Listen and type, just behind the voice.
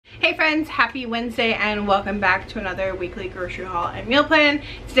Hey friends, happy Wednesday and welcome back to another weekly grocery haul and meal plan.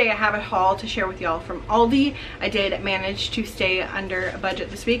 Today I have a haul to share with y'all from Aldi. I did manage to stay under a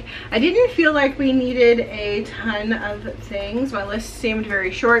budget this week. I didn't feel like we needed a ton of things. My list seemed very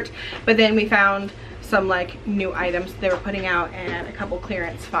short, but then we found some like new items they were putting out and a couple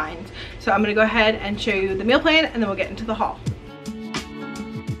clearance finds. So I'm gonna go ahead and show you the meal plan and then we'll get into the haul.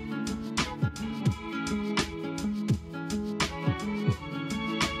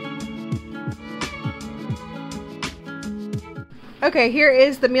 Okay, here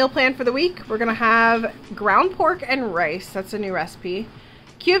is the meal plan for the week. We're gonna have ground pork and rice, that's a new recipe,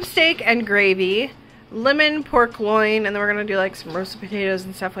 cube steak and gravy, lemon pork loin, and then we're gonna do like some roasted potatoes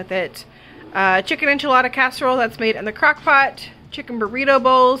and stuff with it, chicken enchilada casserole that's made in the crock pot, chicken burrito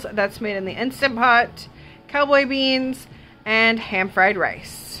bowls that's made in the Instant Pot, cowboy beans, and ham fried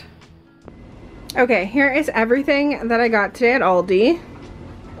rice. Okay, here is everything that I got today at Aldi.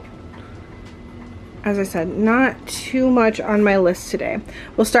 As I said, not too much on my list today.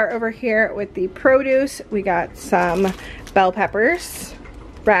 We'll start over here with the produce. We got some bell peppers,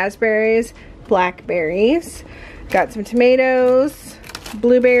 raspberries, blackberries, got some tomatoes,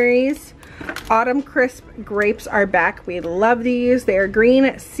 blueberries. Autumn crisp grapes are back. We love these. They are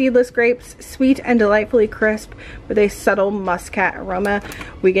green seedless grapes, sweet and delightfully crisp with a subtle muscat aroma.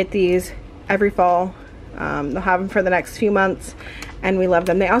 We get these every fall. They'll have them for the next few months and we love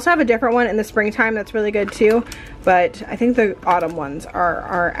them. They also have a different one in the springtime that's really good too, but I think the autumn ones are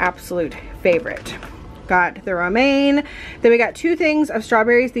our absolute favorite. Got the romaine. Then we got two things of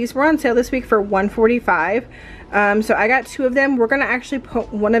strawberries. These were on sale this week for $1.45. So I got two of them. We're gonna actually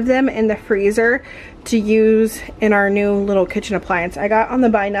put one of them in the freezer to use in our new little kitchen appliance. I got on the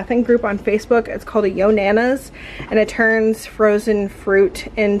Buy Nothing group on Facebook. It's called a Yo Nanas, and it turns frozen fruit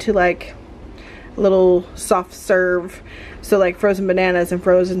into like little soft serve. So like frozen bananas and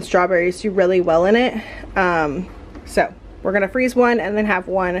frozen strawberries do really well in it. So we're gonna freeze one and then have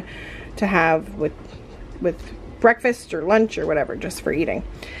one to have with breakfast or lunch or whatever, just for eating.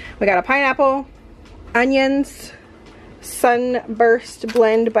 We got a pineapple, onions, sunburst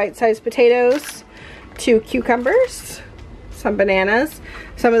blend bite-sized potatoes, 2 cucumbers, some bananas.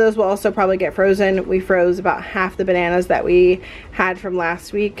 Some of those will also probably get frozen. We froze about half the bananas that we had from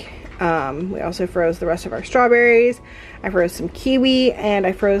last week. We also froze the rest of our strawberries. I froze some kiwi and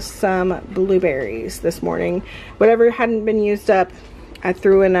I froze some blueberries this morning. Whatever hadn't been used up, I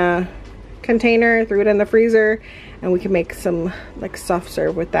threw in a container, threw it in the freezer, and we can make some like soft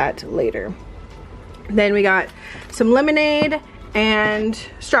serve with that later. Then we got some lemonade and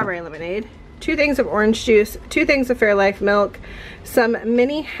strawberry lemonade, 2 things of orange juice, 2 things of Fairlife milk, some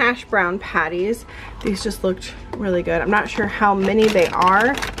mini hash brown patties. These just looked really good. I'm not sure how many they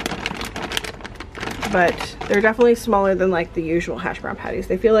are, but they're definitely smaller than like the usual hash brown patties.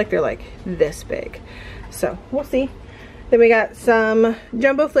 They feel like they're like this big, so we'll see. Then we got some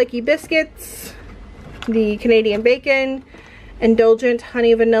jumbo flaky biscuits, the Canadian bacon, indulgent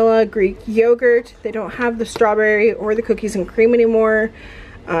honey vanilla Greek yogurt. They don't have the strawberry or the cookies and cream anymore.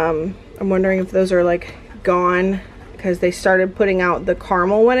 I'm wondering if those are like gone because they started putting out the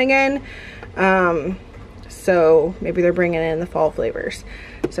caramel one again. So maybe they're bringing in the fall flavors.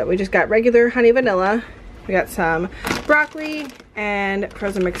 So we just got regular honey vanilla. We got some broccoli and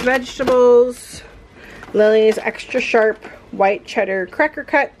frozen mixed vegetables, Lily's extra sharp white cheddar cracker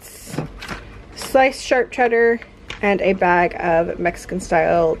cuts, sliced sharp cheddar, and a bag of Mexican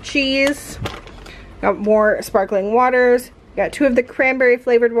style cheese. Got more sparkling waters. Got 2 of the cranberry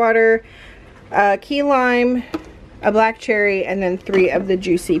flavored water, key lime, a black cherry, and then 3 of the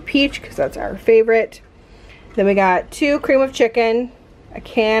juicy peach because that's our favorite. Then we got 2 cream of chicken, a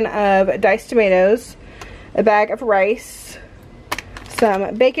can of diced tomatoes, a bag of rice,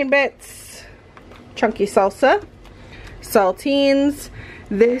 some bacon bits, chunky salsa, saltines.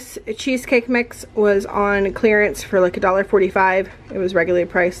 This cheesecake mix was on clearance for like $1.45. It was regularly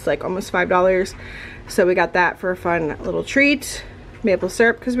priced like almost $5. So we got that for a fun little treat. Maple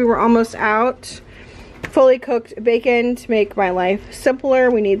syrup because we were almost out. Fully cooked bacon to make my life simpler.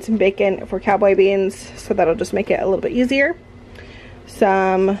 We need some bacon for cowboy beans, so that'll just make it a little bit easier.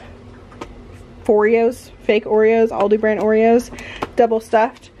 Some Oreos, fake Oreos, Aldi brand Oreos, double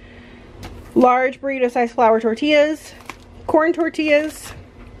stuffed. Large burrito sized flour tortillas, corn tortillas,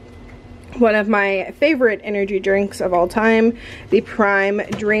 one of my favorite energy drinks of all time, the Prime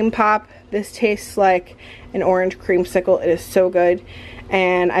Dream Pop. This tastes like an orange creamsicle. It is so good,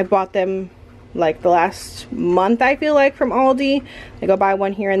 and I bought them like the last month, I feel like, from Aldi. I go buy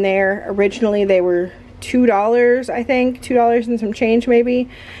one here and there. Originally they were $2, I think, $2 and some change maybe.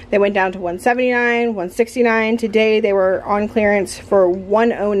 They went down to $179, $169. Today they were on clearance for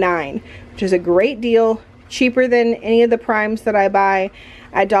 $109, which is a great deal, cheaper than any of the primes that I buy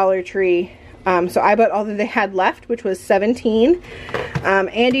at Dollar Tree. So I bought all that they had left, which was 17.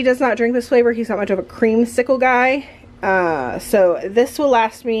 Andy does not drink this flavor. He's not much of a creamsicle guy. So this will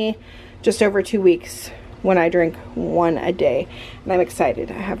last me just over 2 weeks when I drink one a day, and I'm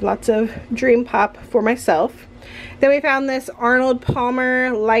excited. I have lots of Dream Pop for myself. Then we found this Arnold Palmer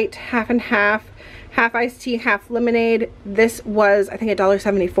light half and half iced tea, half lemonade. This was, I think,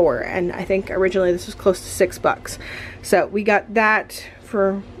 $1.74, and I think originally this was close to $6. So we got that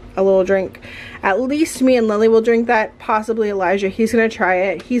for a little drink. At least me and Lily will drink that, possibly Elijah. He's gonna try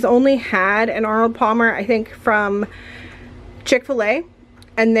it. He's only had an Arnold Palmer, I think, from Chick-fil-A,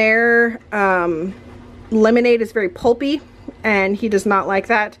 and their lemonade is very pulpy, and he does not like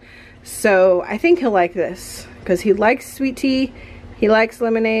that. So I think he'll like this because he likes sweet tea, he likes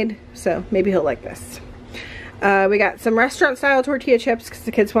lemonade, so maybe he'll like this. We got some restaurant style tortilla chips because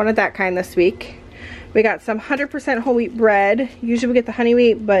the kids wanted that kind this week. We got some 100% whole wheat bread. Usually we get the honey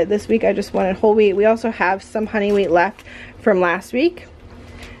wheat, but this week I just wanted whole wheat. We also have some honey wheat left from last week.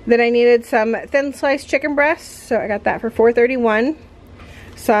 Then I needed some thin sliced chicken breasts, so I got that for $4.31.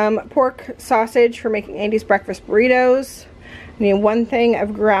 Some pork sausage for making Andy's breakfast burritos. I needed 1 thing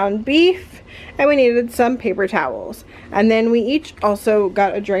of ground beef, and we needed some paper towels. And then we each also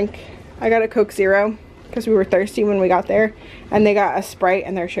got a drink. I got a Coke Zero because we were thirsty when we got there, and they got a Sprite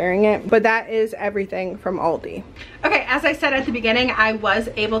and they're sharing it. But that is everything from Aldi. Okay, as I said at the beginning, I was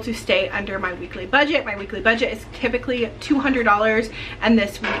able to stay under my weekly budget. My weekly budget is typically $200, and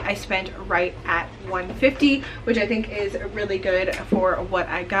this week I spent right at $150, which I think is really good for what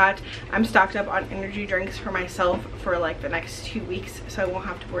I got. I'm stocked up on energy drinks for myself for like the next 2 weeks, so I won't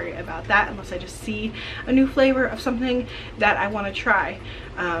have to worry about that unless I just see a new flavor of something that I want to try.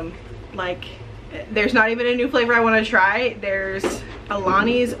 There's not even a new flavor I want to try. There's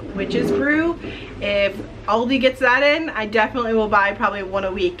Alani's Witch's Brew. If Aldi gets that in, I definitely will buy probably 1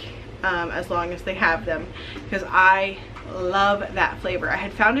 a week, as long as they have them, because I love that flavor. I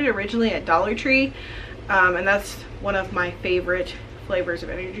had found it originally at Dollar Tree, and that's one of my favorite flavors of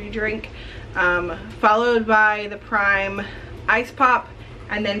energy drink, followed by the Prime Ice Pop,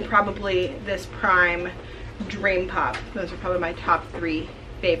 and then probably this Prime Dream Pop. Those are probably my top 3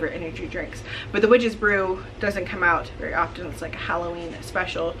 favorite energy drinks. But the Witch's Brew doesn't come out very often. It's like a Halloween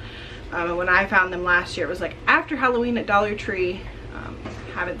special. And when I found them last year, it was like after Halloween at Dollar Tree.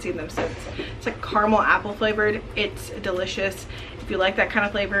 Haven't seen them since. It's like caramel apple flavored. It's delicious. If you like that kind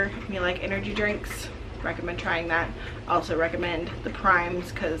of flavor and you like energy drinks, recommend trying that. Also recommend the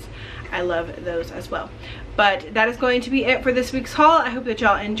Primes because I love those as well. But that is going to be it for this week's haul. I hope that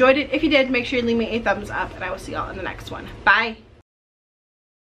y'all enjoyed it. If you did, make sure you leave me a thumbs up, and I will see y'all in the next one. Bye.